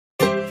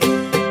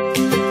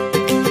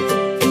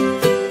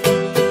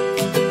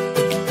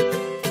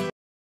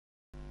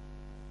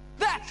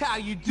how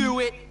you do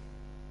it.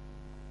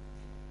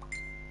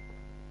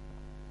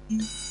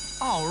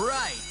 All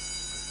right.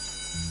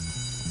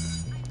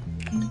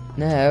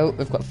 Now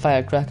we've got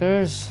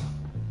firecrackers.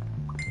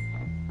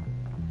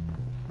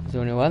 There's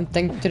only one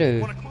thing to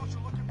do.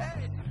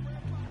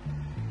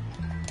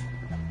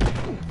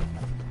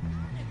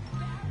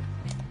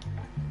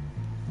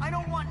 I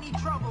don't want any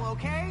trouble,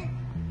 okay?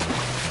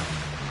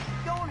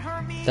 Don't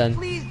hurt me. Done.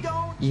 Please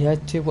don't. You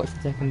had to watch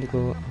a second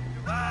ago.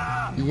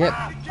 Yep,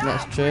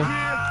 that's true.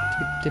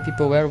 Two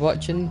people were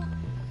watching,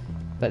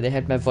 but they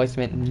heard my voice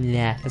and went,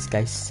 nah, this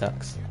guy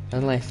sucks,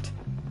 and left.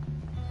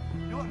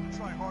 You'll have to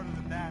try harder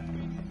than that.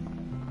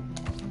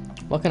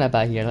 What can I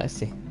buy here? Let's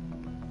see.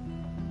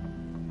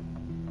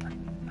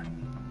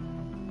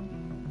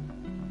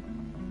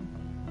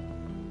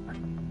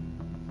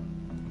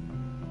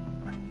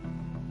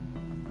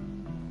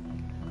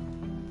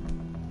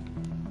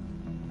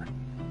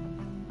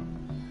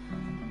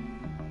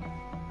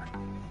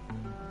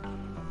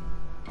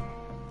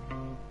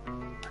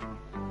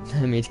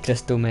 I made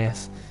crystal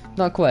mess.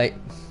 Not quite.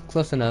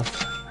 Close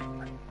enough.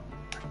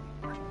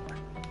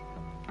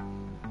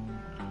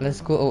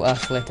 Let's go all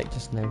athletic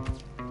just now.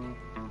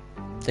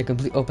 The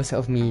complete opposite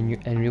of me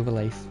in real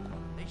life.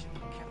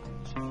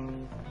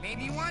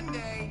 Maybe one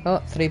day.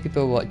 Oh, 3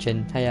 people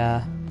watching.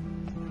 Hiya.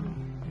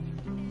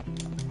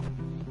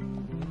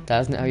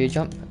 That isn't how you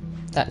jump.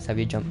 That's how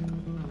you jump.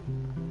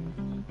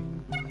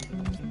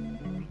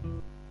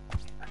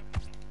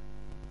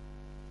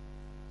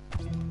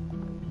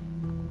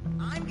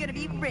 I'm gonna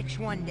be rich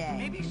one day.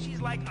 Maybe she's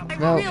like.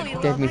 Well,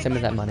 give me some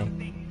of that money.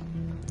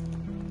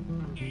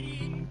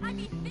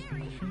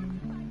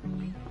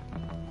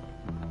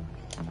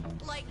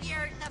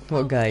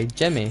 What guy?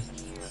 Jimmy?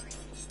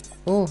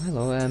 Oh,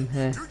 hello,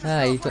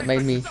 hi, don't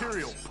mind me.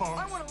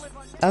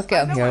 I'll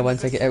get up here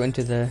once I get out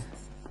into the...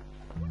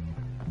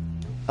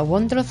 I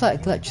wonder if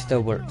that glitch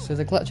still works. There's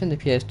a glitch on the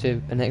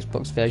PS2 and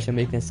Xbox version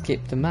where you can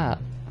escape the map.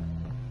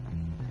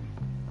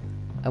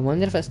 I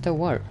wonder if it still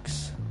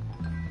works.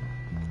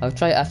 I'll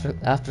try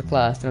it after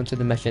class, then onto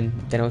the mission,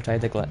 then I'll try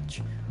the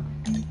glitch.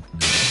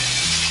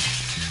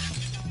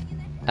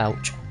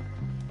 Ouch.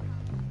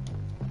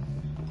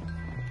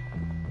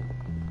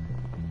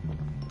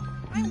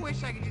 I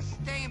wish I could just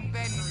stay in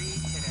bed and read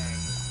today.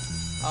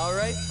 All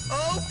right.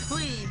 Oh,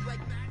 please. Like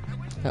that. I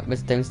wish. That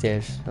was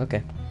downstairs.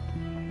 Okay.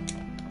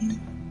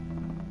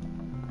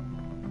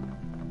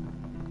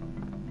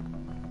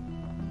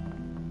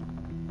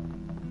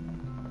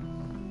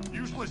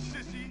 Useless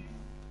sissy.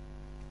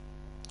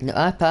 Now,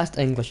 I passed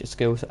English at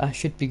school, so I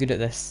should be good at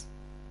this.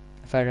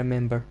 If I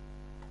remember.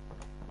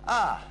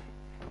 Ah,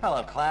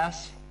 hello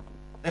class.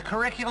 The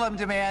curriculum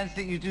demands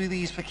that you do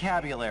these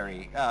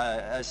vocabulary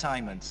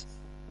assignments.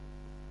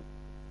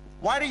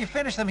 Why do you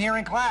finish them here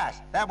in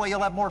class? That way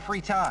you'll have more free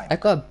time. I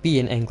got a B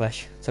in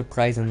English,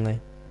 surprisingly.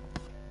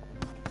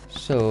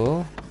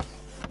 So...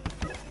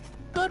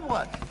 Good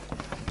one.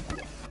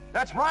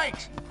 That's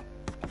right.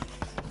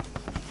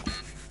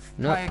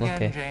 No, Try again,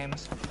 okay.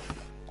 James.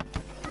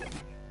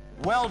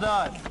 Well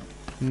done.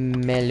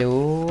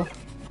 Mellow.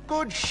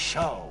 Good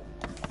show.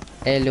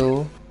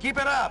 Hello. Keep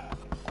it up.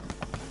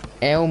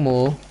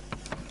 Elmo.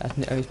 That's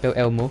not how you spell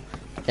Elmo.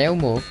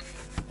 Elmo.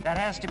 That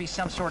has to be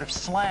some sort of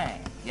slang,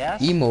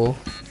 yes? Emo.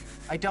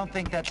 I don't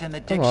think that's in the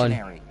Come on.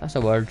 dictionary. That's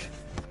a word.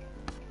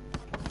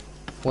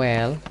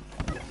 Well.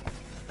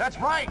 That's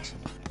right.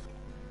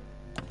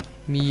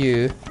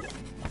 Mew.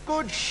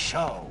 Good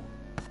show.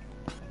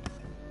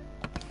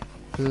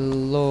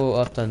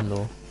 Low. I've done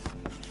low.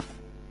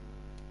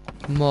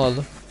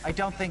 Moll. I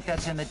don't think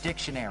that's in the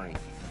dictionary.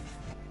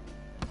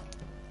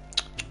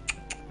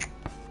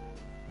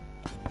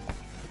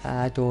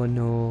 I don't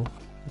know.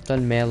 I've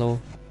done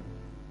mellow.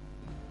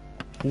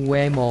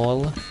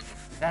 Wemol.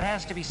 That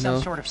has to be some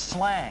No. sort of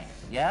slang,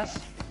 yes?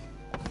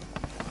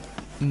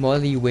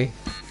 Mollywe.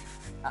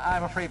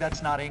 I'm afraid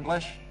that's not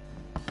English.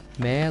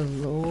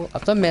 Mellow.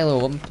 I've done mellow.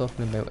 What am I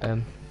talking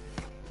about?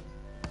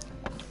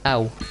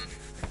 Ow.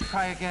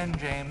 Try again,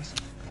 James.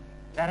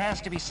 That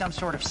has to be some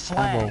sort of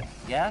slang, Ow.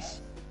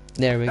 yes?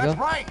 There we That's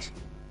go. right.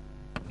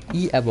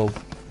 Eatable.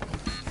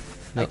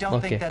 No, I don't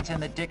okay. think that's in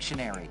the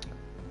dictionary.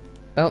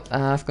 Well,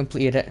 I've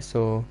completed it,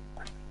 so...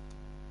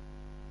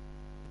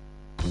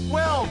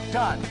 Well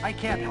done. I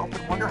can't help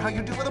but wonder how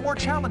you do with a more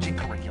challenging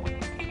curriculum.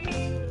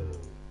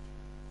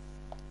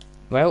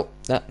 Well,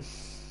 that...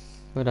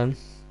 We're done.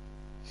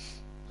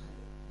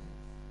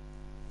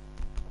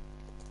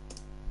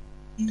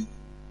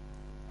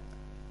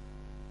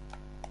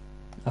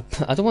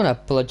 I don't want to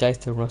apologise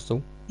to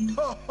Russell.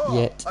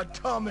 Yet.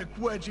 Atomic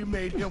wedgie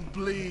made him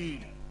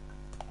bleed.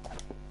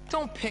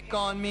 Don't pick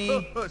on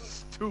me.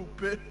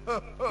 Stupid.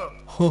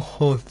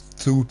 Haha,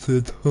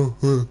 stupid.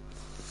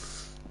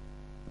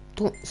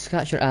 Don't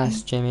scratch your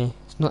ass, Jimmy.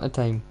 It's not the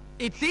time.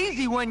 It's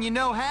easy when you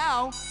know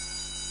how.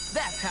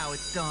 That's how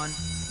it's done.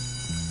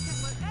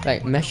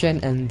 Right, mission,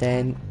 and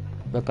then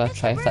we're gonna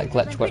try if that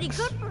glitch works.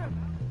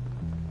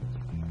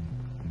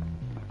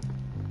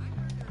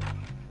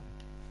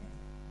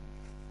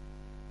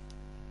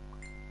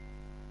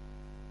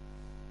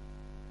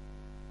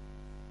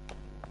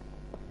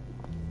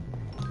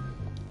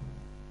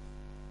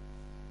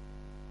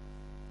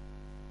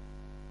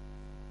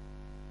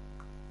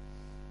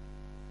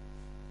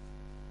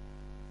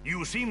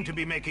 You seem to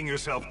be making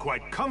yourself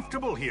quite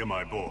comfortable here,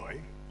 my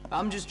boy.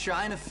 I'm just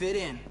trying to fit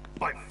in.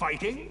 By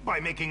fighting? By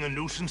making a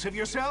nuisance of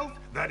yourself?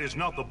 That is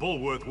not the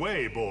Bulworth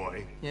way,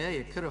 boy. Yeah,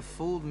 you could have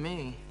fooled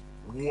me.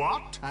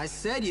 What? I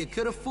said you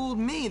could have fooled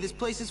me. This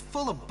place is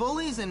full of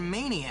bullies and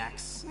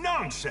maniacs.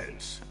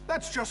 Nonsense!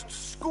 That's just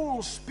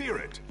school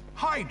spirit.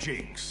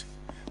 Hijinks.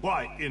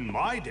 Why, in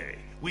my day,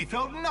 we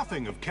felt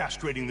nothing of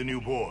castrating the new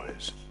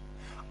boys.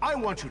 I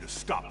want you to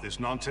stop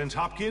this nonsense,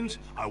 Hopkins.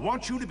 I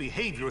want you to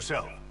behave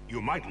yourself.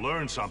 You might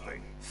learn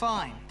something.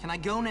 Fine. Can I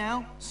go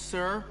now,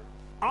 sir?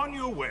 On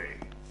your way.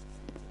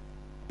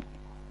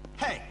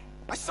 Hey,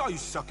 I saw you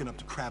sucking up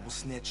to Crabble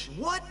Snitch.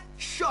 What?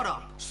 Shut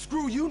up.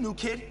 Screw you, new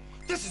kid.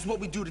 This is what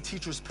we do to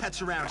teachers'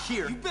 pets around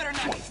here. You better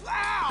not.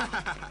 Ow!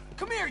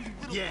 Come here, you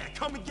little... Yeah,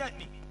 come and get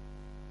me.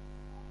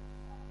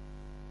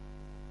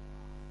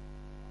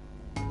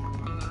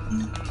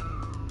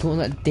 Don't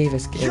let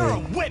Davis get You're a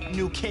away. whip,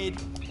 new kid.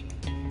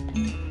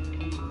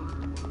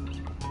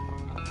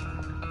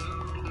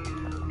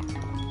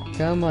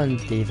 Come on,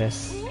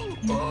 Davis.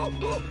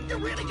 You're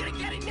really gonna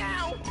get it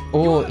now.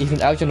 Oh,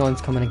 even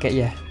Algernon's coming to get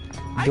you.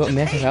 Don't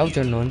mess with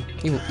Algernon.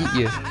 He will eat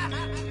you.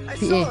 I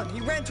P.A. saw him.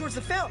 He ran towards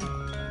the fountain.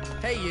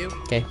 Hey, you.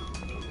 Okay.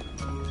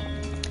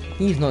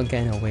 He's not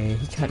getting away.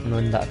 He can't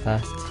run that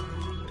fast.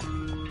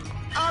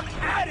 I'm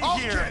out of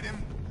here. Get him.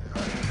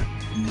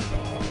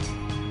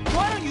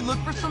 Why don't you look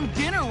for some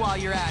dinner while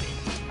you're at it?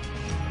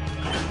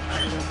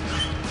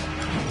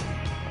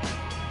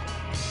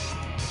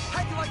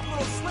 How'd you like a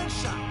little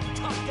slingshot,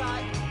 tough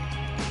guy?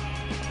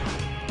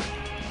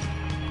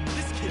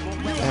 This kid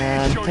won't let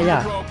And Show your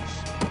hiya. ropes.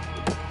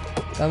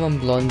 Come on,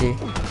 Blondie.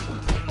 Come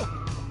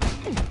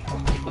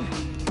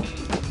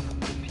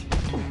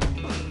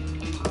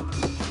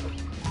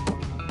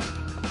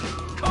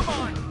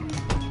on.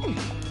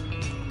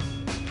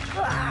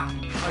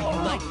 Are you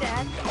like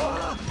that?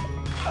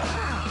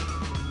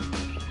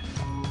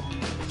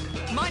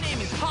 My name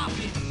is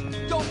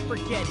Hopkins. Don't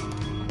forget it.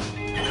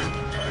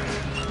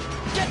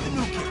 Get the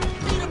new kid.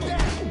 Beat him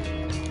down.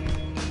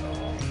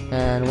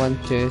 And 1,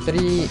 2,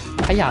 3.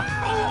 Hiya.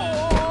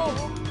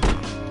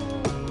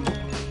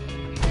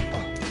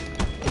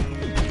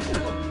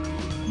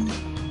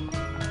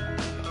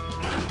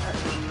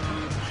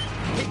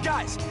 Hey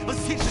guys,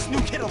 let's teach this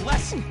new kid a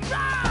lesson.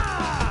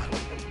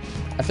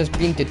 I've just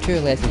been to 2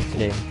 lessons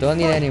today. Don't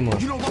need any more.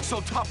 You don't look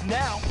so tough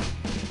now.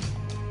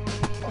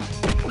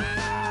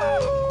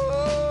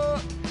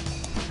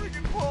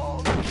 Friggin'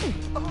 balls.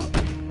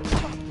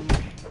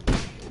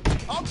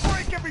 I'll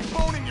break every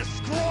bone in your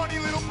scrawny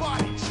little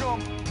body,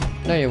 chump.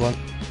 No, you won't.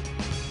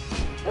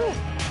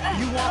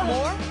 You want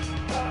more?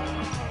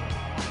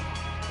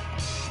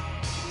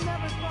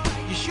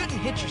 You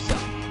shouldn't hit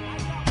yourself.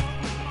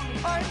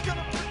 I ain't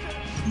gonna forget.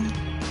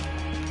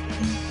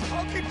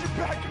 I'll get you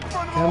back in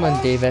front of Come the on,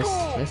 whole Davis.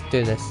 school. Let's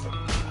do this.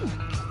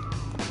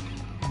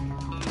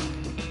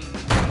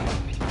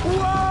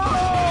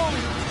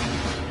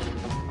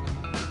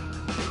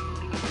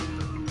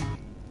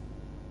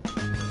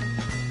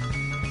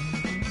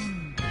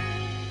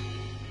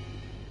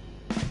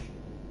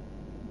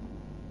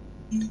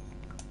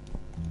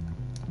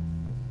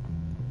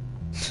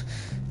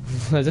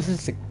 This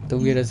is the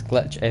weirdest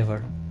glitch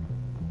ever.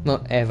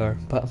 Not ever,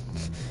 but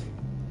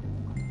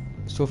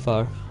so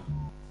far.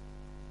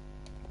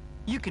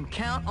 You can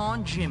count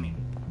on Jimmy.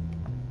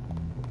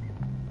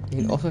 You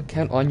can also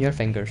count on your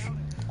fingers.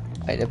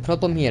 Right, the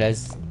problem here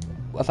is,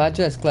 if I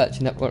do this glitch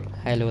and it works,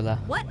 hi Lola.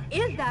 What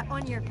is that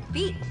on your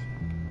feet?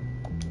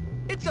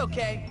 It's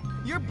okay.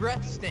 Your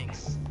breath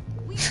stinks.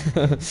 If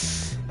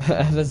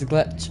this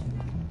glitch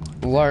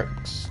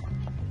works,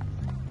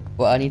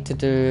 what I need to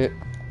do...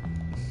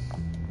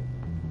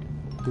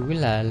 Ooh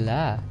la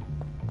la.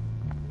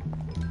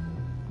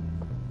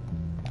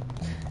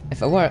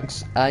 If it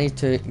works, I need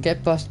to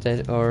get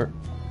busted or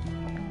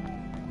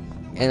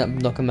end up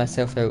knocking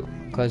myself out,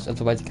 because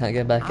otherwise I can't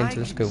get back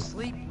into the school.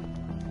 Sleep.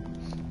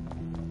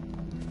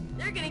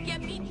 They're gonna get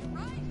me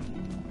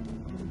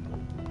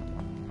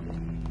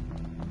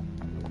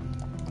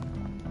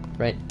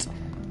Right.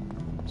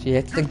 So you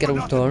head to the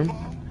girls' dorm.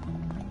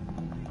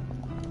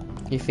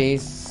 You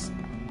face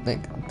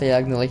like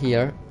diagonally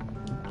here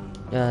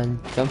and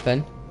jump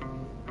in.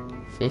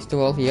 Face the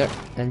wall here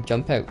and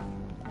jump out.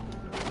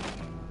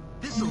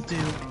 This'll do.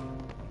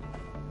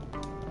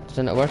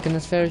 Doesn't it work in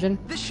this version?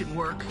 This should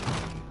work.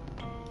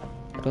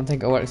 I don't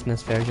think it works in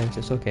this version, so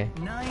it's okay.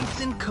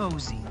 Nice and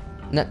cozy.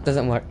 No, it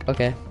doesn't work.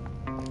 Okay.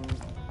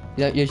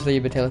 Yeah, usually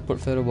you would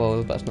teleport through the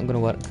wall, but it's not gonna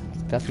work.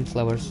 Got some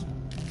flowers.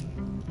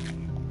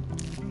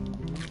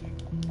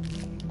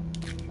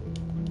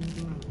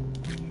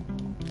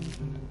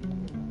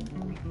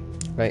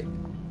 Right.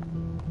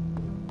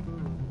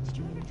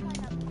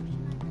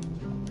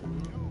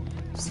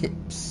 Skip,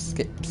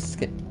 skip,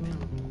 skip.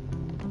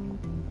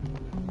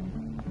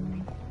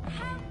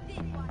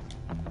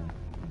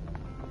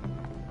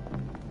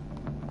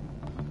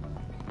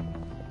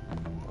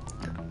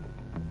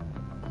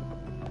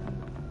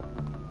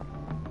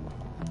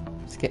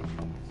 Skip.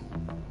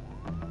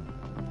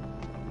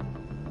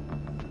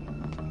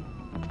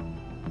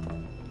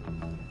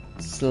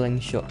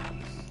 Slingshot.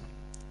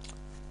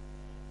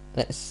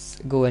 Let's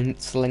go and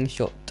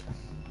slingshot.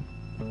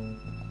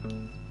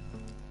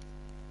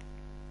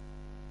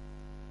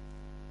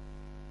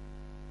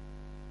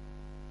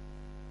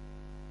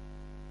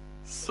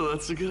 So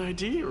that's a good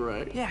idea,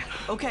 right? Yeah,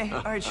 okay,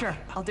 alright, sure.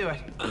 I'll do it.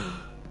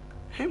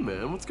 Hey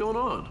man, what's going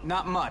on?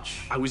 Not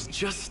much. I was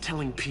just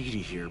telling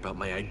Petey here about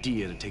my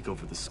idea to take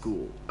over the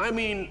school. I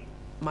mean,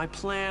 my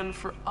plan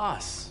for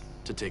us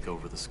to take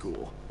over the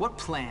school. What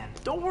plan?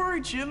 Don't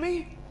worry,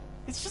 Jimmy.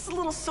 It's just a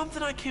little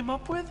something I came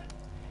up with.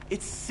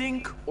 It's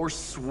sink or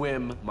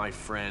swim, my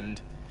friend.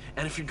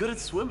 And if you're good at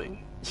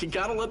swimming, you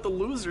gotta let the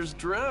losers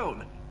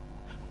drown.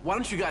 Why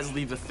don't you guys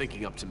leave the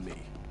thinking up to me?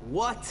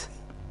 What?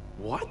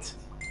 What?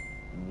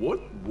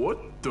 What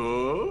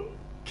the?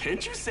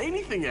 Can't you say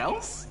anything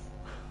else?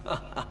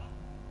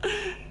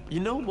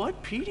 You know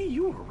what, Petey?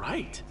 You were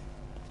right.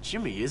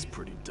 Jimmy is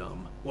pretty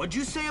dumb. What'd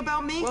you say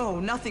about me? Whoa,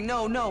 nothing,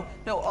 no.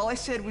 All I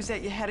said was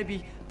that you had to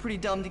be pretty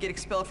dumb to get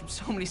expelled from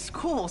so many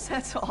schools,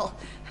 that's all.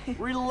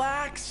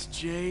 Relax,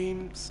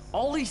 James.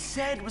 All he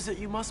said was that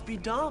you must be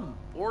dumb.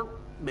 Or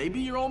maybe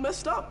you're all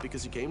messed up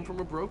because you came from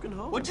a broken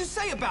home. What'd you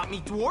say about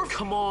me, dwarf?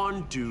 Come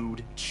on,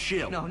 dude.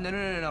 Chill.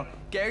 No.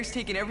 Gary's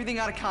taking everything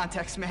out of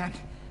context, man.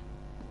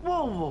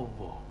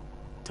 Whoa.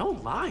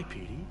 Don't lie,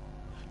 Petey.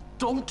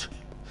 Don't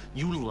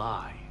you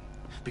lie.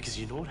 Because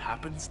you know what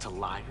happens to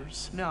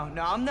liars? No,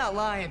 I'm not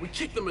lying. We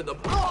kick them in the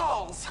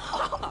balls!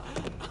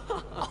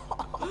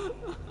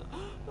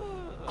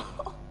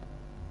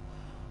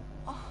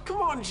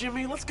 Come on,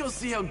 Jimmy, let's go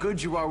see how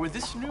good you are with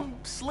this new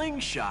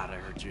slingshot I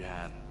heard you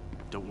had.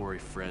 Don't worry,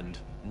 friend.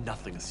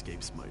 Nothing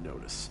escapes my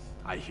notice.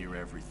 I hear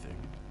everything.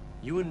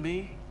 You and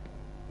me,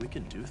 we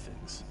can do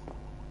things.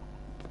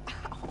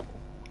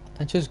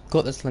 I just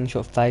got the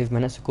slingshot 5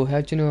 minutes ago.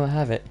 How do you know I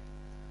have it?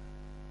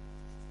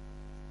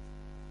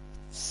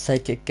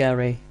 Psychic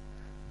Gary.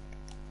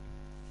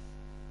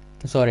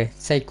 Sorry,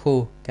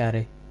 Psycho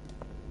Gary.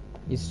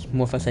 He's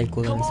more of a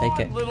psycho than a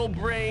psychic. Come on, little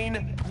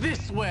brain,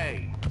 this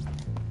way.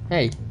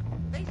 Hey.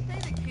 They say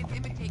the kids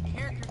imitate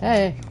characters.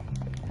 Hey.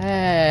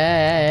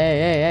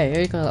 Hey,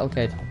 you little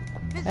kid.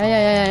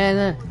 Hey,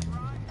 no.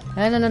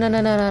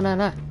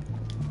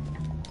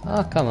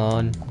 Oh, come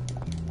on.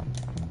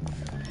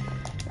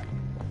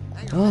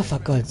 Oh, for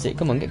God's sake,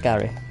 come on, get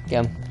Gary.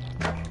 Get him.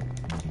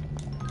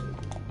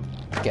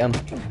 Get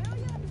him.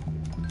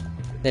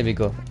 There we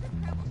go.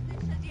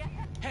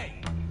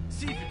 Hey,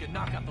 see if you can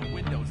knock out the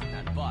windows in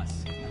that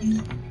bus.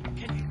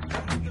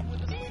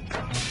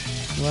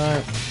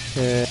 1,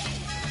 2,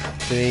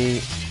 3,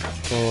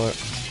 4,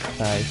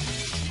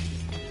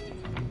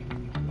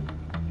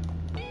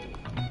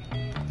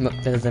 5. Look,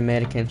 this is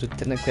American, so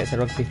technically it's a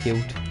rugby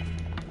field.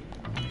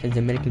 Since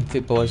American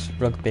football is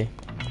rugby.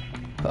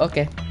 But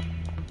okay.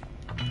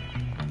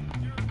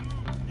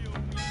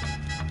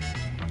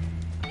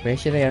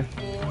 Race you there.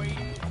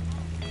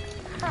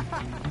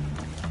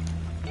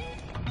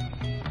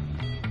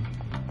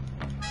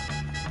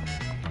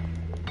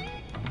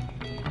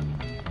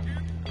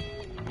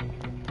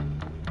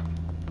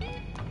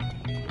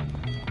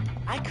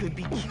 I could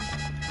be cute.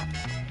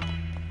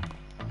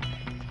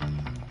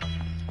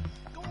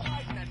 Go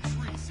hide in that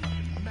tree so you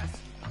can mess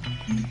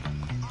with me.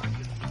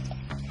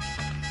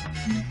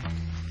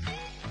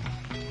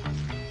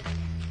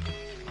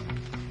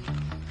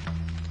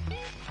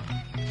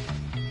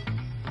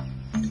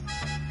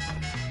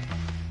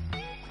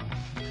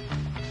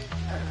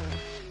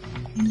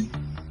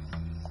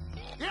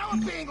 You know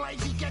what being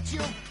lazy gets you?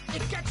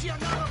 It gets you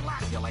another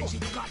lap, you lazy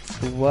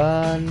guts.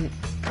 1,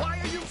 Why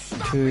are you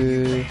stopping, 2,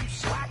 you damn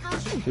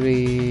slackers?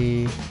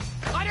 3,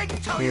 I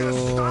didn't tell you to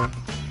 4, stop.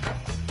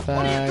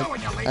 What are you 5,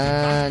 doing, you lazy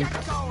and guts?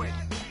 Get going.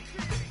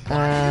 Why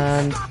are you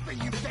and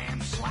stopping, you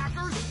damn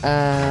slackers?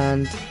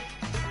 and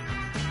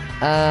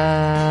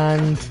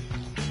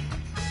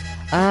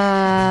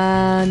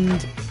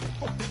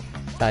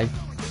 5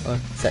 or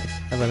 6,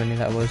 however many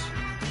that was.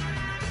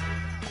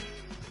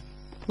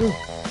 Woo.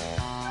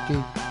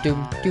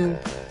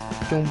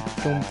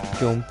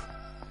 Jump.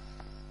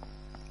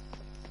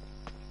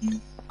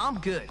 I'm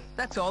good.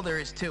 That's all there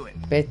is to it.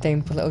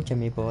 Bedtime for little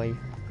Jimmy boy.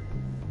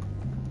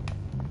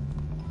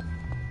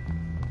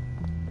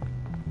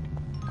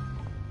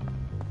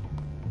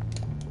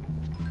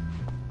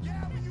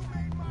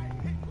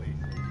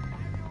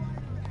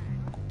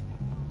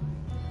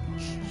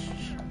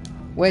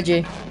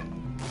 Wedgie.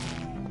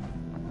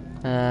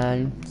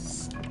 And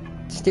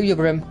steal your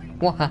broom.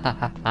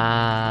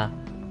 Wahahaha.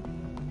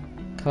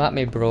 Come at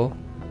me, bro.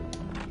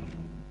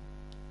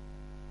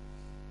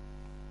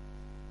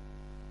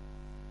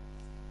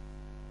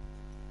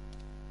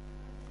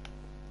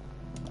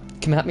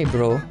 Come at me,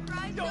 bro.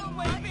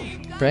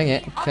 Bring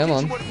it. Come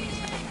on.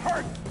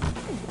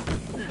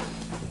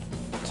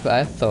 That's what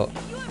I thought,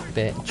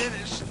 bitch.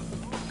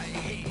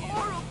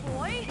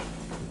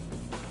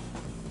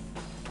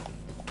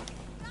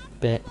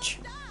 Bitch.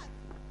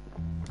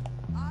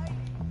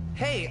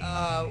 Hey,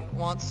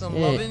 want some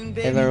Hey, lovin',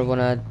 baby? ever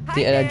wanna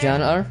date a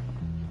janitor?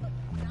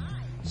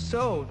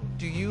 So,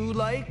 do you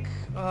like,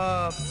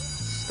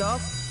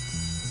 stuff?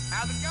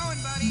 How's it going,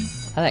 buddy?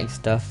 I like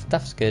Stuff.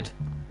 Stuff's good.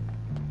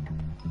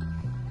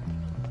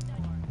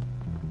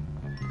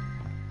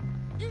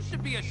 You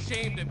should be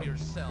ashamed of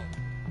yourself.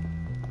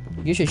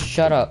 You should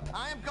shut up.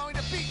 I am going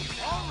to beat you.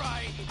 All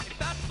right, if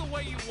that's the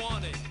way you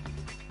want it.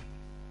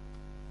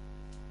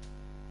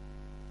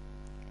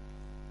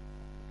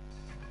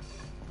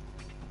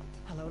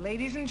 Hello,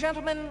 ladies and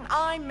gentlemen.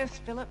 I'm Miss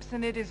Phillips,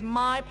 and it is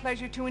my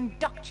pleasure to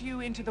induct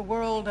you into the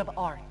world of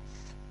arts.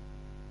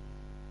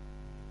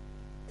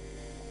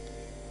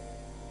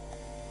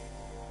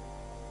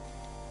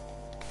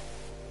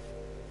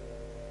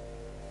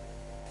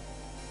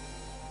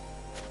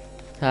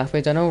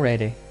 Halfway done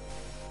already.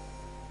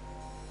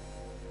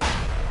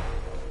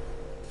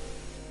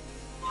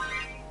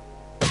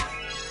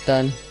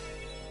 Done.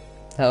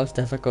 That was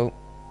difficult.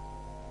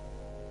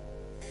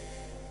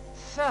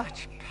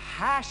 Such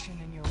passion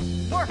in your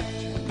work,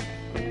 Jim.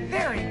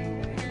 Very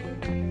moving.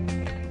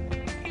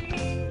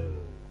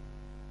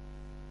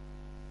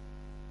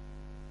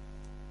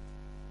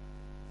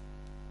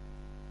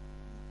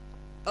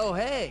 Oh,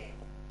 hey.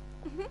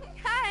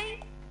 Hi.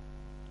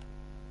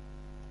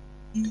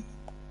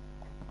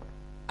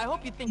 I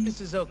hope you think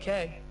this is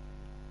okay.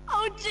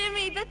 Oh,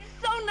 Jimmy, that's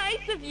so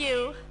nice of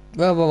you.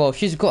 Well,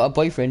 she's got a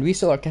boyfriend. We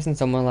saw her kissing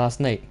someone last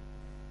night.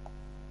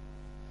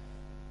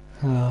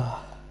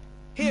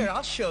 Here,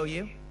 I'll show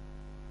you.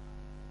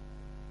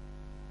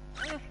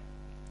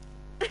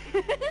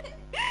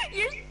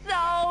 You're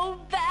so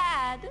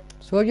bad.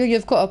 So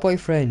you've got a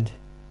boyfriend.